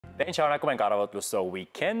Դեն շարունակում ենք Aravot Luso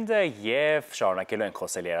weekend-ը և շարունակելու ենք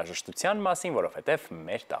խոսել երաժշտության մասին, որովհետև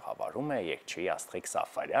մեր տաղավարում է երգչուհի Աստղիկ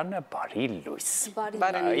Սաֆարյանը, բարի լույս։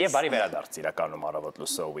 Եվ բարի վերադարձ իրականում Aravot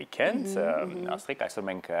Luso weekend։ Աստղիկ, այսօր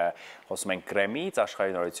մենք խոսում ենք Grammy-ից,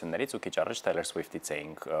 աշխարհի նորություններից ու քիչ առաջ Taylor Swift-ից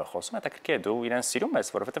էինք խոսում, հետաքրքիր է, դու իրեն սիրում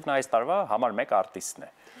ես, որովհետև նա այս տարվա համար 1 արտիստն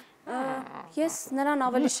է։ Ես նրան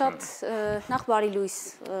ավելի շատ նախ բարի լույս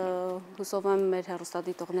հուսով եմ մեր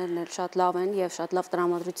հեռուստադիտողներն էլ շատ լավ են և շատ լավ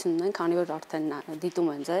տրամադրություն ունեն, քանի որ արդեն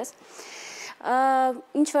դիտում են ձեզ։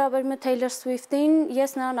 Ինչ վերաբերում է Taylor Swift-ին,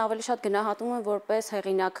 ես նրան ավելի շատ գնահատում եմ որպես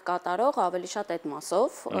հեղինակ կատարող, ավելի շատ այդ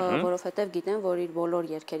մասով, որովհետև գիտեմ, որ իր բոլոր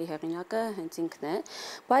երգերի հեղինակը հենց ինքն է,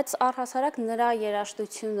 բայց առհասարակ նրա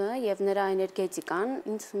երաժշտությունը և նրա էներգետիկան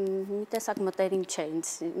ինձ մի տեսակ մտերիմ չէ,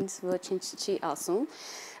 ինձ ոչինչ չի ասում։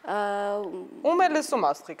 Ում է լսում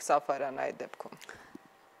Աստղիկ Սաֆարյանը այդ դեպքում։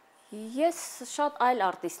 Ես շատ այլ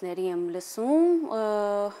արտիստների եմ լսում,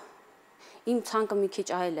 իմ ցանկը մի քիչ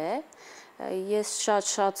այլ է, ես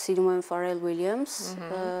շատ սիրում եմ Pharrell Williams,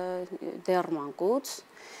 դեռ մանկուց,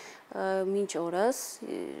 մինչ օրս,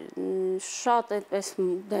 շատ այդպես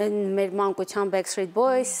մեր մանկության Backstreet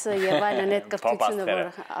Boys և այլն այդ կրթությունը,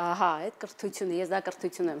 այդ կրթությունը, ես դա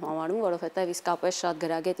կրթություն եմ համարում, որովհետև իսկապես շատ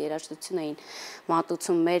գրագետ երաժշտություն էին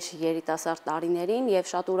մատուցում մեր երիտասարդ տարիներին և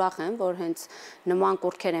շատ ուրախ եմ, որ հենց նման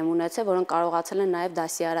կուռքեր եմ ունեցել, որոնք կարողացել են նաև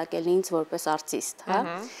դասիարակել ինձ որպես արտիստ,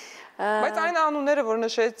 Բայց այն անունները, որ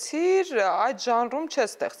նշեցիր, այդ ժանրում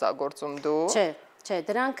չես ստեղծագործում դու։ Չէ,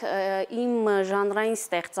 դրանք իմ ժանրային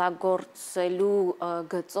ստեղծագործելու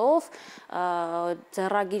գծով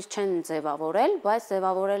ձեռագիր չեն ձևավորել, բայց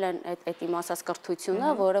ձևավորել են այդ իմ ասած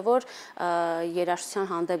կրթությունը, որը որ երաժշտության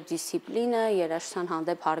հանդեպ դիսցիպլինը, երաժշտության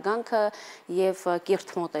հանդեպ հարգանքը և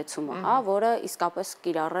կիրթ մոտեցումը, որը իսկապես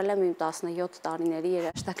կիրառել եմ իմ 17 տարիների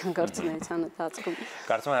երաժշտական գործունեության ընթացքում։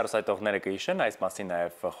 Կարծում եմ հեռուստադիտողները կհիշեն, այս մասին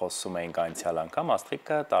նաև խոսում էինք անցյալ անգամ,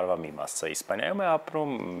 Աստղիկը տարվա մի մասը Իսպանիայում է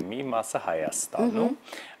ապրում, մի մասը Հայաստանում։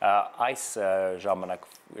 Այս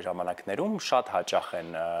ժամանակներում շատ հաճախ են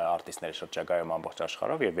արտիստների շրջագայում ամբողջ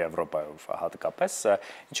աշխարհով և Եվրոպայով հատկապես,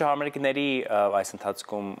 ինչը համերգների այս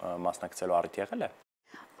ընթացքում մասնակցելու առիթ եղել է։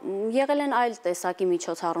 Եղել են այլ տեսակի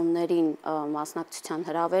միջոցառումներին մասնակցության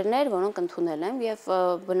հրավերներ, որոնք ընդունել եմ և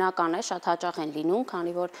բնական է շատ հաճախ են լինում,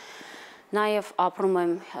 քանի որ նաև ապրում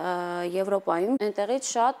եմ Եվրոպայում, այնտեղից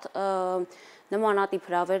շատ նմանատիպ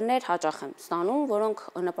հրավերներ հաճախ եմ ստանում, որոնք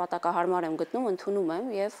նպատակահարմար եմ գտնում, ընդունում եմ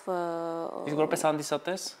և… Իսկ որպես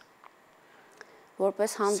հանդիսատես։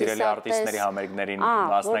 Որպես Սիրելի արտիստների համերգներին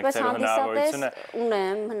մասնակցելու հնարավորությունը։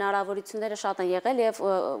 Ունեմ, հնարավորությունները շատ են եղել և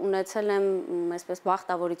ունեցել եմ այսպես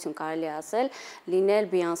բախտավորություն կարելի է ասել, լինել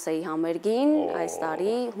Բեյոնսեի համերգին այս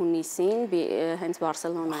տարի հունիսին հենց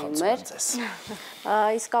Բարսելոնայում էր։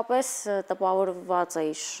 Իսկապես տպավորված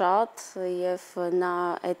էի շատ և նա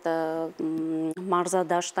այդ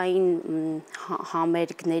մարզադաշտային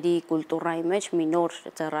համերգների կուլտուրայի մեջ մի նոր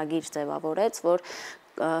ձեռագիր ձևավորեց, որ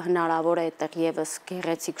հնարավոր է այդտեղ ևս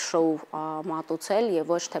գեղեցիկ շոու մատուցել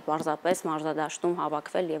և ոչ թե պարզապես մարզադաշտում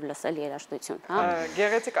հավաքվել և լսել երաժշտություն։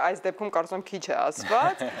 Գեղեցիկ այս դեպքում կարծում եմ քիչ է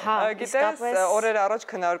ասված։ Գիտես, օրեր առաջ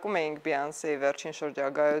քննարկում էինք Բեյոնսեի վերջին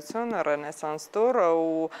շրջագայություն, Ռենեսանս տուրը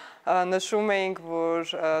ու նշում էինք,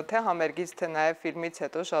 որ թե համերգից, թե նաև ֆիլմից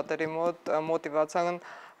հետո շատերի մոտ մոտիվացիան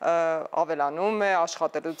ավելանում է,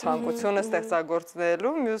 աշխատելու ցանկությունը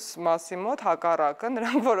ստեղծագործելու, մյուս մասի մոտ հակառակը,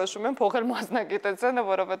 նրանք որոշում են փոխել մասնագիտությունը,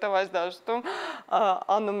 որովհետև այս դաշտում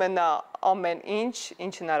անում է նա ամեն ինչ,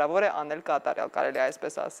 ինչ հնարավոր է անել կատարյալ, կարելի է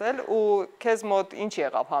այսպես ասել, ու քեզ մոտ ինչ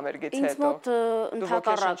եղավ համերգից հետո։ Ինձ մոտ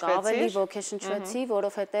ընդհակառակը ավելի ոգեշնչվեցի,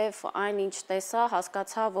 որովհետև այն ինչ տեսա,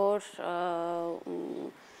 հասկացա, որ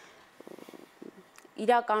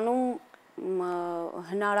իրականում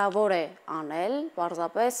հնարավոր է անել,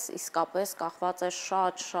 պարզապես իսկապես կախված է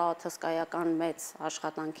շատ հսկայական մեծ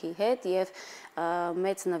աշխատանքի հետ և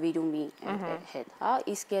մեծ նվիրումի հետ,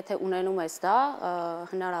 իսկ եթե ունենում ես դա,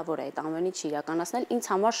 հնարավոր է այդ ամեն ինչ իրականացնել, ինձ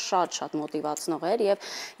համար շատ մոտիվացնող էր և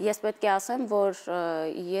ես պետք է ասեմ, որ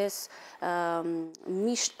ես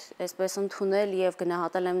միշտ այսպես ընդունել և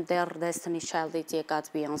գնահատել եմ դեռ Destiny's Child-ից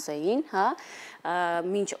եկած Բեյոնսեին,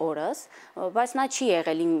 մինչ օրս, բայց նա չի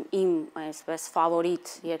եղել իմ այսպես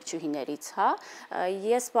ֆավորիտ երգչուհիներից,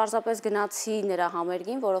 ես պարզապես գնացի նրա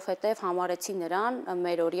համերգին, որովհետև համարեցի նրան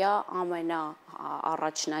մերօրյա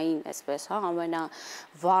ամենաառաջնային, այսպես, հա,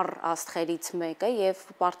 ամենավառ աստղերից մեկը եւ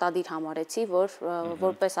պարտադիր համարեցի, որ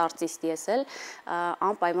որպես արտիստ ես էլ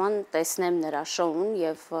անպայման տեսնեմ նրա շոուն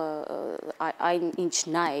եւ այն ինչ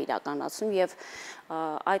նա է իրականացնում եւ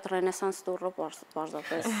այդ ռենեսանս տուրը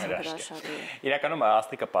պարզապես հրաշալի է։ Իրականում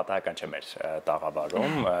Աստղիկը պատահական չէ մեր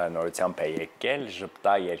տաղավարում, նորությամբ է եկել,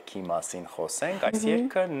 ժպտա երգի մասին խոսենք, այս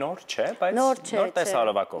երգը նոր չէ, բայց նոր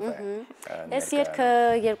տեսահոլովակով է։ Այս երգը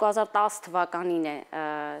 2010 թվականին է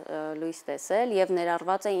լույս տեսել եւ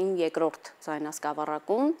ներառված է իմ երկրորդ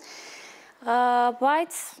ձայնասկավառակում,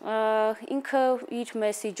 բայց ինքը իր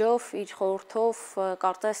մեսիջով, իր խորհրդով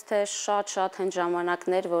կարծես թե շատ հենց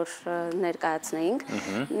ժամանակներ, որ ներկայացնեինք։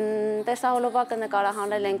 Տեսահոլովակը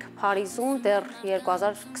նկարահանել ենք Փարիզում դեռ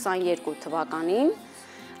 2022 թվականին,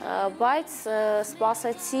 բայց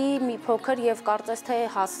սպասեցի մի փոքր եւ կարծես թե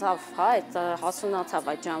հասավ, հա, այդ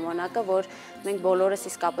հասունացավ այդ ժամանակը, որ մենք բոլորս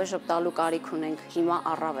իսկապես ժպտալու կարիք ունենք հիմա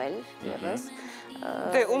առավել եւս։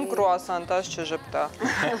 Դե ում կրուասանտաժ չժպտա։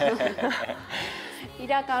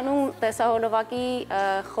 Իրականում տեսահոլովակի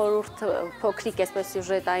խորհուրդ փոքրիկ այսպես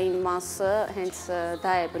սյուժետային մասը հենց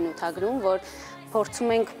դա է բնութագրում, որ փորձում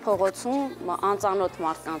ենք փողոցում անծանոթ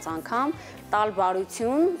մարդկանց անգամ տալ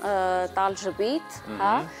բարություն, տալ ժպիտ,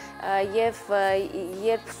 հա, եւ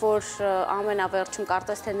երբ որ ամենավերջում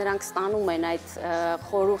կարծես թե նրանք ստանում են այդ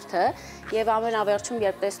խորհուրդը եւ ամենավերջում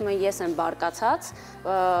երբ տեսնում են ես եմ բարկացած,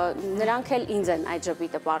 նրանք էլ ինձ են այդ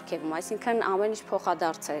ժպիտը պարգևում, այսինքն ամեն ինչ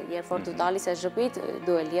փոխադարձ է, երբ որ դու տալիս ես ժպիտ,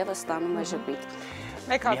 դու էլ եւս ստանում ես ժպիտ։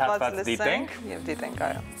 Մեկ հատված լսենք եւ դիտենք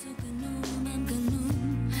այո։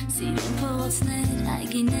 Սիրուն փողոցներ,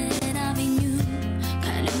 այգիներ, ավենյու,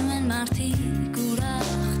 քայլում են մարդիկ ուրախ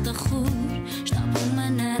տխուր, շտապում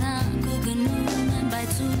են նրանք ու գնում են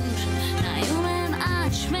բայցուր, նայում են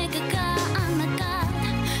աչ մեկը կա աննկատ,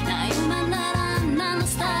 նայում են նրան նա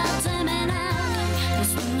նստած է մենակ,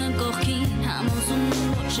 նստում են կողքին համոզում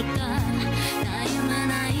որ շպտալ, նայում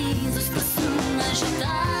են այից ու սկսում են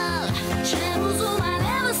շպտալ, չեմ ուզում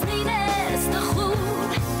այլևս լինես տխուր,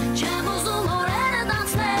 չեմ ուզում օրերը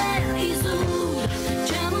դանցնել իզուր,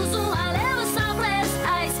 չեմ ուզում այլևս ապրես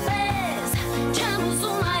այսպես, չեմ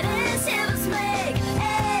ուզում այրես ևս մեկ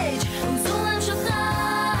էջ, ուզում եմ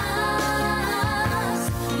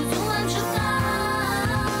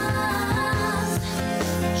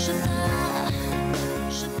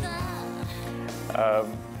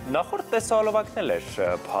Նախորդ տեսահոլովակն էլ էր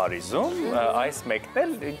Փարիզում, այս մեկն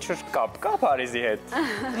էլ ինչ-որ կապ կա Փարիզի հետ։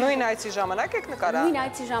 Նույն այցի ժամանակ եք նկարահանել։ Նույն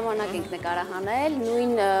այցի ժամանակ ենք նկարահանել,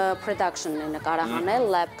 նույն production-ն է նկարահանել,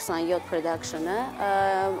 Lab 27 production-ը,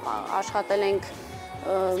 աշխատել ենք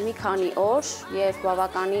մի քանի օր եւ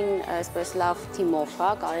բավականին այսպես լավ թիմով,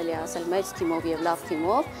 հա, կարելի է ասել մեծ թիմով եւ լավ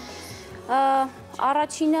թիմով։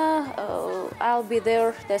 Առաջինը I'll be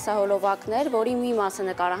there տեսահոլովակներ, որի մի մասը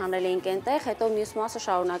նկարահանել էինք այնտեղ, հետո մյուս մասը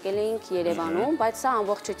շարունակել էինք Երևանում, բայց սա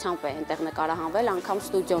ամբողջությամբ է այնտեղ նկարահանվել, անգամ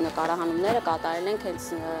ստուդիո նկարահանումները կատարել ենք հենց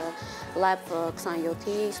Lab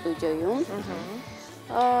 27-ի ստուդիոյում։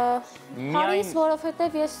 Փարիզ,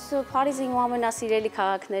 որովհետև ես Փարիզը իմ ամենասիրելի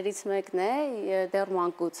քաղաքներից մեկն է, դեռ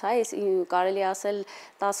մանկուց, հա, ես կարելի ասել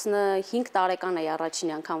 15 տարեկան էի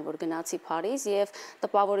առաջին անգամ, որ գնացի Փարիզ եւ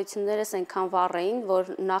տպավորություններս այնքան վառ էին,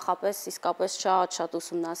 որ նախապես իսկապես շատ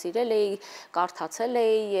ուսումնասիրել էի, կարդացել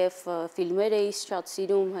էի եւ ֆիլմեր էի շատ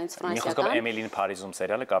սիրում, հենց ֆրանսիական։ Մի խոսքով Էմիլին Փարիզում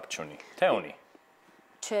սերիալը կապ չունի, թե ունի։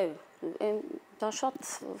 Չէ, դա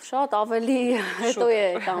շատ ավելի հետո է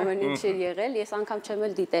այդ ամեն ինչը եղել, ես անգամ չեմ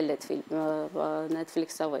էլ դիտել այդ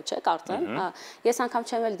Netflix-ով է, չէ, կարծեմ, ես անգամ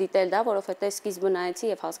չեմ էլ դիտել դա, որովհետև սկիզբը նայեցի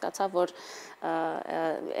եւ հասկացա, որ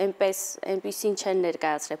այնպեսին չեն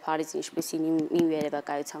ներկայացրել Փարիզը, ինչպեսին իմ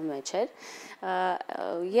երևակայության մեջ էր։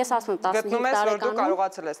 Ես ասում եմ 15 տարեկանում գտնում ես, որ դու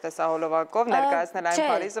կարողացել ես տեսահոլովակով ներկայացնել այն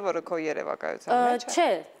Փարիզը, որը քո երևակայության մեջ է։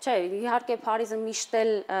 Չէ, իհարկե Փարիզը միշտ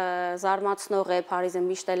էլ զարմացնող է, Փարիզը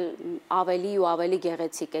միշտ էլ ավելի ու ավելի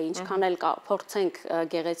գեղեցիկ է, ինչքան էլ փորձենք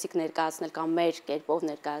գեղեցիկ ներկայացնել կամ մեր կերպով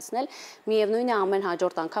ներկայացնել, միևնույնն է ամեն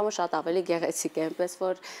հաջորդ անգամը շատ ավելի գեղեցիկ է, այնպես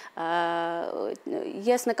որ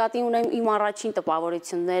ես նկատի ունեմ իմ առաջին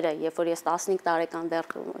տպավորությունները, երբ որ ես 15 տարեկան դեռ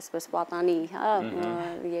այսպես պատանի, հա,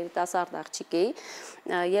 երիտասարդ աղջիկ էի,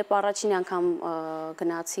 երբ առաջին անգամ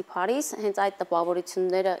գնացի Փարիզ, հենց այդ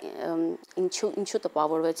տպավորությունները ինչու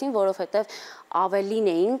տպավորվեցին, որովհետև ավելին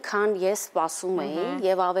էին, քան ես սպասում էի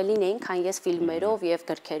եւ ավելին էին, քան ես ֆիլմում ֆիլմերով եւ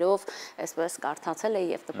գրքերով, այսպես կարդացել է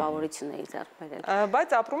եւ տպավորություն է ձեռք բերել։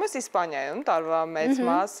 Բայց ապրում ես Իսպանիայում, տարվա մեծ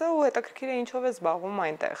մասը ու հետաքրքիր է ինչով ես զբաղվում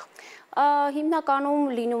այնտեղ։ Հիմնականում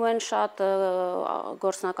լինում են շատ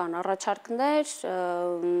գործնական առաջարկներ,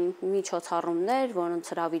 միջոցառումներ,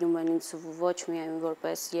 որոնց հրավիրում են ինձ ոչ միայն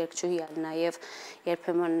որպես երգչուհի, այլ նաև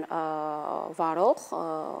երբեմն վարող։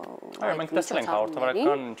 Այո, մենք տեսել ենք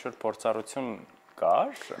հաղորդավարական ինչ-որ փորձառություն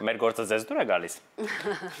կար, մեր գործը ձեզ դուր է գալիս։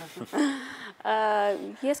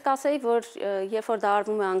 Ես կասեի, որ երբ որ դա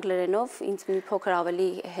արվում է անգլերենով, ինձ մի փոքր ավելի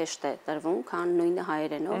հեշտ է տրվում, քան նույնը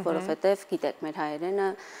հայերենով, որովհետև գիտեք, մեր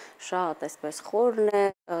հայերենը շատ այսպես խորն է,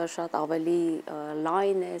 շատ ավելի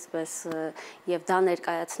լայն է, այսպես եւ դա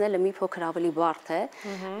ներկայացնելը մի փոքր ավելի բարդ է,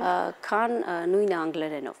 քան նույնը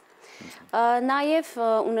անգլերենով։ Նաև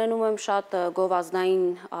ունենում եմ շատ գովազդային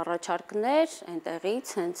առաջարկներ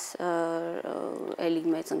այնտեղից, հենց էլի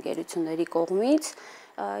մեծ ընկերությունների կողմից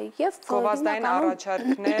եւ գովազդային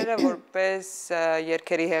առաջարկները որպես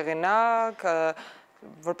երգերի հեղինակ,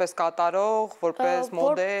 որպես կատարող, որպես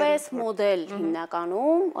մոդել։ Որպես մոդել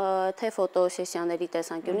հիմնականում, թե ֆոտոսեսիաների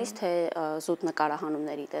տեսանկյունից, թե զուտ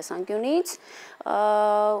նկարահանումների տեսանկյունից,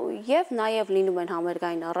 եւ նաեւ լինում են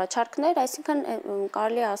համերգային առաջարկներ, այսինքն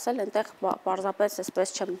կարելի է ասել այնտեղ պարզապես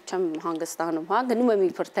այսպես չեմ հանգստանում, հա, գնում եմ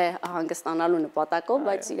իբր թե հանգստանալու նպատակով,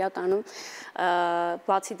 բայց իրականում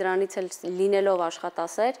բացի դրանից էլ լինելով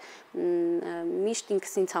աշխատասեր, միշտ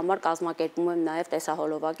ինքս ինձ համար կազմակերպում եմ նաեւ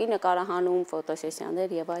տեսահոլովակի նկարահանում,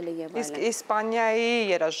 ֆոտոսեսիաներ եւ այլն եւ այլն։ Իսկ Իսպանիայի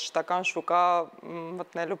երաժշտական շուկա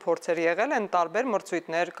մտնելու փորձեր եղել են տարբեր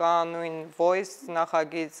մրցույթներ կան, նույն Voice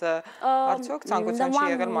նախագիծը, արդյոք ցանկություն չի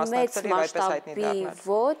եղել մասնակցել եւ այդպես հայտնի դառնալ։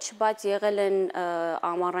 Ոչ, բայց եղել են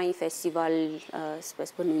ամառային ֆեստիվալ,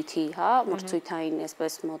 այսպես բնույթի, հա, մրցույթային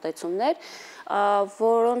այսպես մոտեցումներ,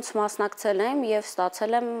 որոնց մասնակցել եմ եւ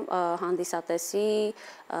ստացել եմ հանդիսատեսի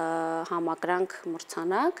համակրանք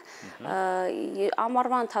մրցանակ։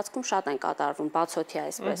 Ամառվա ընթացքում շատ են կատարվում բացօթյա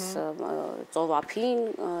այսպես ծովափին,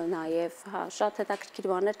 նաեւ շատ հետաքրքիր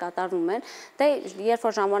բաներ կատարվում են։ Դե երբ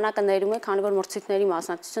որ ժամանակը ներում է, քանի որ մրցույթների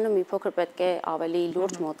մասնակցությունը մի փոքր պետք է ավելի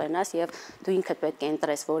լուրջ մոտենաս եւ դու ինքդ պետք է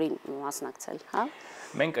ընտրես որին մասնակցել, հա։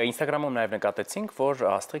 Մենք Instagram-ում նաև նկատեցինք, որ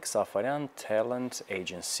Astghik Safaryan Talent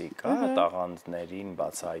Agency կա, տաղանդներին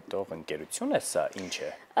բացահայտող ընկերություն է, սա ինչ է։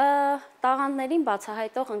 Տաղանդներին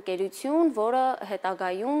բացահայտող ընկերություն, որը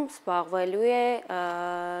հետագայում զբաղվելու է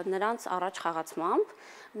նրանց առաջ խաղացմամբ։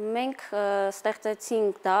 Մենք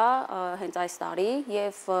ստեղծեցինք դա հենց այս տարի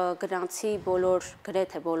եւ գրանցի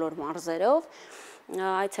գրեթե բոլոր մարզերով,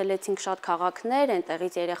 այցելեցինք շատ քաղաքներ,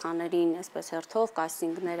 այնտեղից երեխաներին այսպես հերթով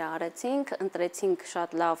կաստինգներ արեցինք, ընտրեցինք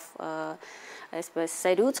շատ լավ այսպես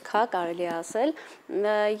սերուցք, հա, կարելի է ասել,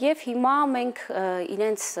 եւ հիմա մենք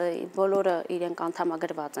իրենց բոլորը իրենք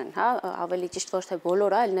անդամագրված են, հա, ավելի ճիշտ ոչ թե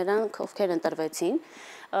բոլորը, այլ նրանք ովքեր ընտրվեցին,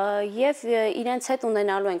 եւ իրենց հետ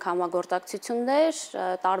ունենալու ենք համագործակցություններ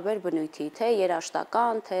տարբեր բնույթի, թե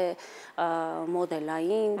երաժշտական, թե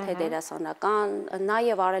մոդելային, թե դերասանական,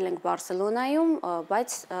 նաեւ արել ենք Բարսելոնայում,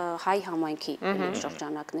 բայց հայ համայնքի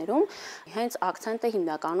շրջանակներում, հենց ակցենտը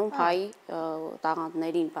հիմնականում հայ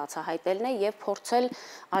տաղանդներին բացահայտելն է եւ փորձել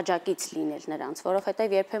աջակից լինել նրանց,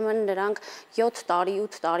 որովհետեւ երբեմն նրանք 7 տարի,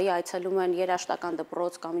 8 տարի այցելում են երաժշտական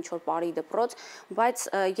դպրոց կամ ինչ-որ բարի դպրոց, բայց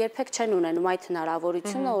երբեք չեն ունենում այդ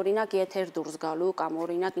հնարավորությունը, օրինակ եթեր դուրս գալու կամ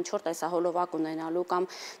օրինակ ինչ-որ տեսահոլովակ ունենալու կամ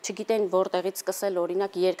չգիտեն որտեղից սկսել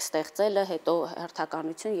օրինակ երգ ստեղծելը, հետո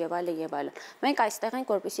հերթականություն եւ այլն եւ այլն։ Մենք այստեղ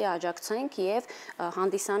ենք, որպեսզի աջակցենք եւ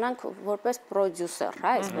հանդիսանանք որպես պրոդյուսեր,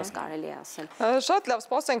 հա, այսպես կարելի է ասել։ Շատ լավ,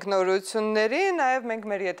 սպասենք նորությունների, նաեւ մենք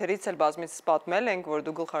մեր եթերից էլ բազմիցս պատմել ենք, որ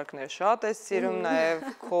դու գլխարկներ շատ ես սիրում, նաեւ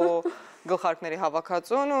քո գլխարկների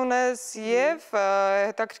հավաքածուն ունես եւ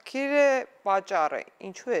հետաքրքիր է պատճառը,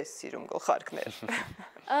 ինչու ես սիրում գլխարկներ։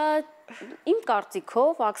 Իմ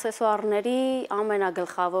կարծիքով աքսեսուարների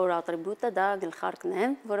ամենագլխավոր ատրիբուտը դա գլխարկն է,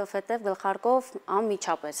 որովհետև գլխարկով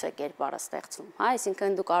անմիջապես է կերպարը ստեղծում, հա,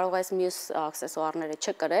 այսինքն դու կարող ես մյուս աքսեսուարները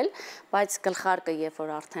չկրել, բայց գլխարկը երբ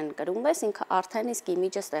որ արդեն կրում ես, ինքը արդեն իսկ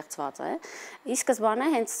իմիջը ստեղծված է։ Ի սկզբանե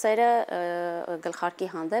հենց սերը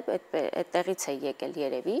գլխարկի հանդեպ այդտեղից է եկել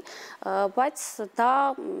երևի, բայց դա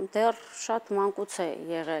դեռ շատ մանկուց է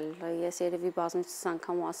եղել։ Ես երևի բազմիցս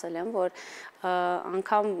անգամ ասել եմ, որ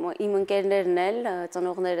անգամ իմ ընկերներն էլ,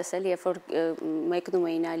 ծնողներս էլ, երբ որ մեկնում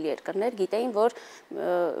էին այլ երկրներ, գիտեին, որ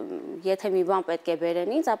եթե մի բան պետք է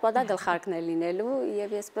բերեն ինձ, ապա դա գլխարկն է լինելու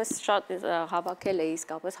եւ եսպես շատ հավաքել է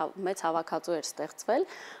իսկապես մեծ հավաքածու էր ստեղծվել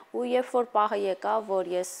ու երբ որ պահը եկավ,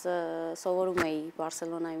 որ ես սովորում էի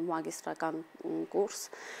Բարսելոնայում մագիստրական կուրս,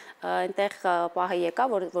 այնտեղ պահը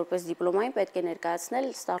եկավ, որ որպես դիպլոմային պետք է ներկայացնել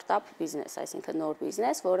ստարտափ բիզնես, այսինքն նոր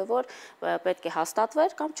բիզնես, որը որ պետք է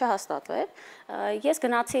հաստատվեր կամ չհաստատվեր։ Ես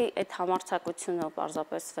գնացի այդ համարձակությունը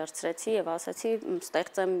պարզապես վերցրեցի եւ ասացի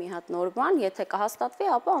ստեղծեմ մի հատ նոր բան, եթե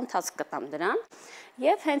կհաստատվի, ապա ընթացք կտամ դրան։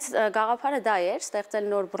 Եվ հենց գաղափարը դա էր, ստեղծել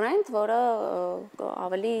նոր բրենդ, որը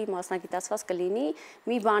ավելի մասնագիտացված կլինի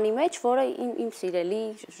մի բանի մեջ, որը իմ սիրելի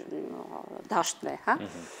դաշտն է, հա։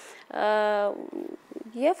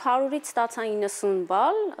 Եվ 100-ից ստացա 90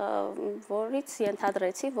 բալ, որից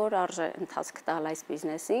ենթադրեցի, որ արժե ընթացք տալ այս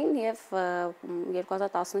բիզնեսին եւ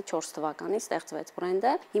 2014 թվականին ստեղծվեց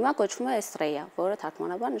բրենդը։ Հիմա կոչվում է Estrella, որը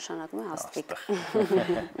թարգմանաբար նշանակում է աստղիկ։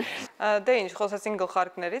 Դե ինչ, խոսեցին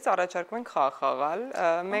գլխարկներից, առաջարկում ենք խաղ խաղալ։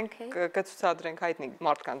 Մենք կցուցադրենք հայտնի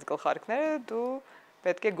մարդկանց գլխարկները, դու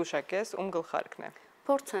պետք է գուշակես ում գլխարկն է։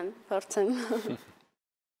 Փորձեմ։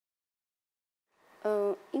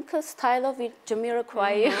 Ինքը style-ով իր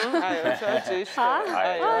Jamiroquai։ Այո, շատ ճիշտ է։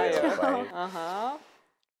 Այո։ Ահա։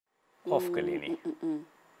 Ով կլինի։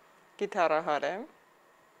 Գիտարահար է։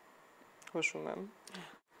 Հուշում եմ։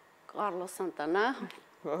 Կարլոս Սանտանա։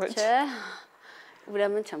 Ոչ։ Չէ։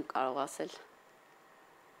 Ուրեմն չեմ կարող ասել։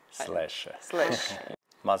 Slash։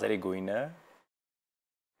 Մազերի գույնը։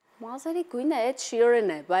 Մազերի գույնը Ed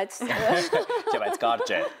Sheeran է, բայց Չէ, բայց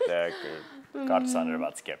կարճ է։ Կարճ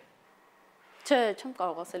սանրվածք է։ Չէ, չեմ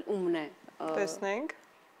կարող ասել ումն է։ Տեսնենք։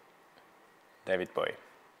 David Bowie։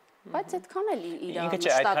 Բայց այդքան էլ իր Ինքը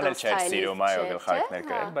չէ, այդքան էլ չէր սիրում այո գլխարկներ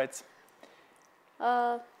գրել, բայց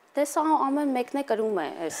դե սա ամեն մեկն է կրում է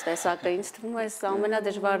այս տեսակը, ինձ թվում է սա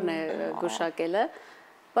ամենադժվարն է գուշակելը,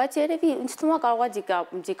 բայց երևի ինձ թվում է կարող է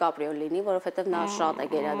Դիկապրիո լինի, որովհետև նա շատ է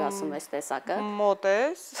գերադասում այս տեսակը։ Մոտ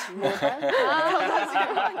ես։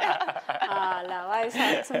 Լավ, այս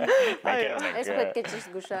պետք է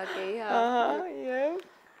ճիշտ գուշակեի, հա։ Եվ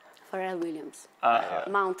Pharrell Williams,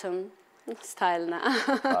 Mountain style-ն է։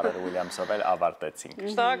 Pharrell Williams-ով էլ ավարտեցինք։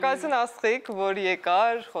 Շնորհակալություն Աստղիկ, որ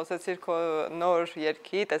եկար, խոսեցիր քո նոր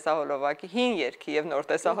երգի, տեսահոլովակի, հին երգի եւ նոր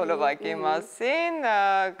տեսահոլովակի մասին,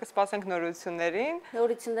 կսպասենք նորություններին։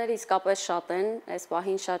 Նորությունները իսկապես շատ են, այս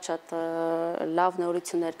պահին շատ լավ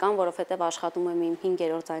նորություններ կան, որովհետեւ աշխատում եմ իմ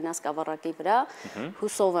 5-րդ ձայնասկավառակի վրա։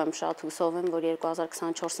 Հուսով եմ, որ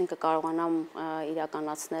 2024-ին կկարողանամ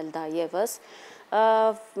իրականացնել դա եւս։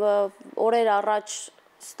 Օրեր առաջ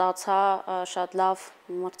ստացա շատ լավ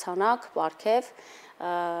մրցանակ, պարգև,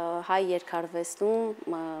 հայ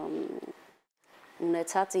երկարվեստում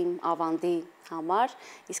ունեցած իմ ավանդի համար,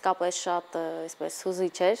 իսկապես շատ այսպես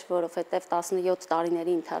հուզիչ էր, որովհետև 17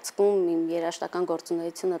 տարիների ընթացքում իմ երաժշտական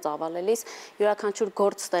գործունեությունը ծավալելիս, յուրաքանչյուր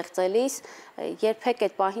գործ ստեղծելիս, երբեք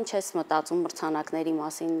այդ պահին չես մտածում մրցանակների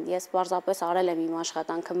մասին։ Ես պարզապես արել եմ իմ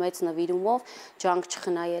աշխատանքը մեծ նվիրումով, ջանք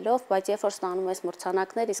չխնայելով, բայց երբ որ ստանում ես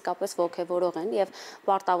մրցանակներ, իսկապես ոգևորող են եւ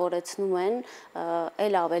պարտավորեցնում են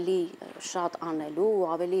այլ ավելի շատ անելու ու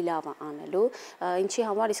ավելի լավ անելու, ինչի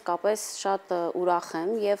համար իսկապես շատ ուրախ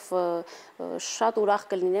եմ եւ շատ ուրախ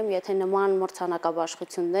կլինեմ, եթե նման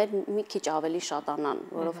մրցանակաբաշխություններ մի քիչ ավելի շատանան,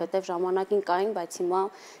 որովհետև ժամանակին կային, բայց հիմա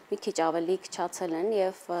մի քիչ ավելի քչացել են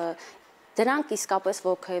եւ դրանք իսկապես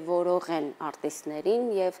ոգևորող են արտիստներին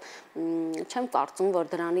եւ չեմ կարծում, որ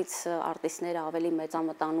դրանից արտիստները ավելի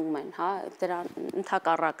մեծամտանում են, հա, դրան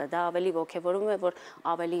ընդհակառակը դա ավելի ոգևորում է, որ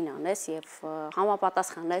ավելին անես եւ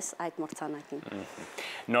համապատասխանես այդ մրցանակին։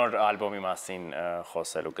 Նոր ալբոմի մասին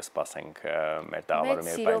խոսելու կսպասենք մեր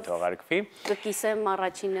տաղավարում երբ այն թողարկվի։ Կկիսեմ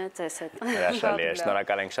առաջինը ձեզ հետ։ Հրաշալի է,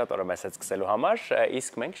 շնորհակալ ենք շատ օրը մեզ հետ սկսելու համար,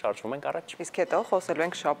 իսկ մենք շարժվում ենք առաջ։ Իսկ հետո խոսելու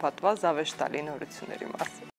ենք շաբաթվա զավեշտալի նորությունների մասին։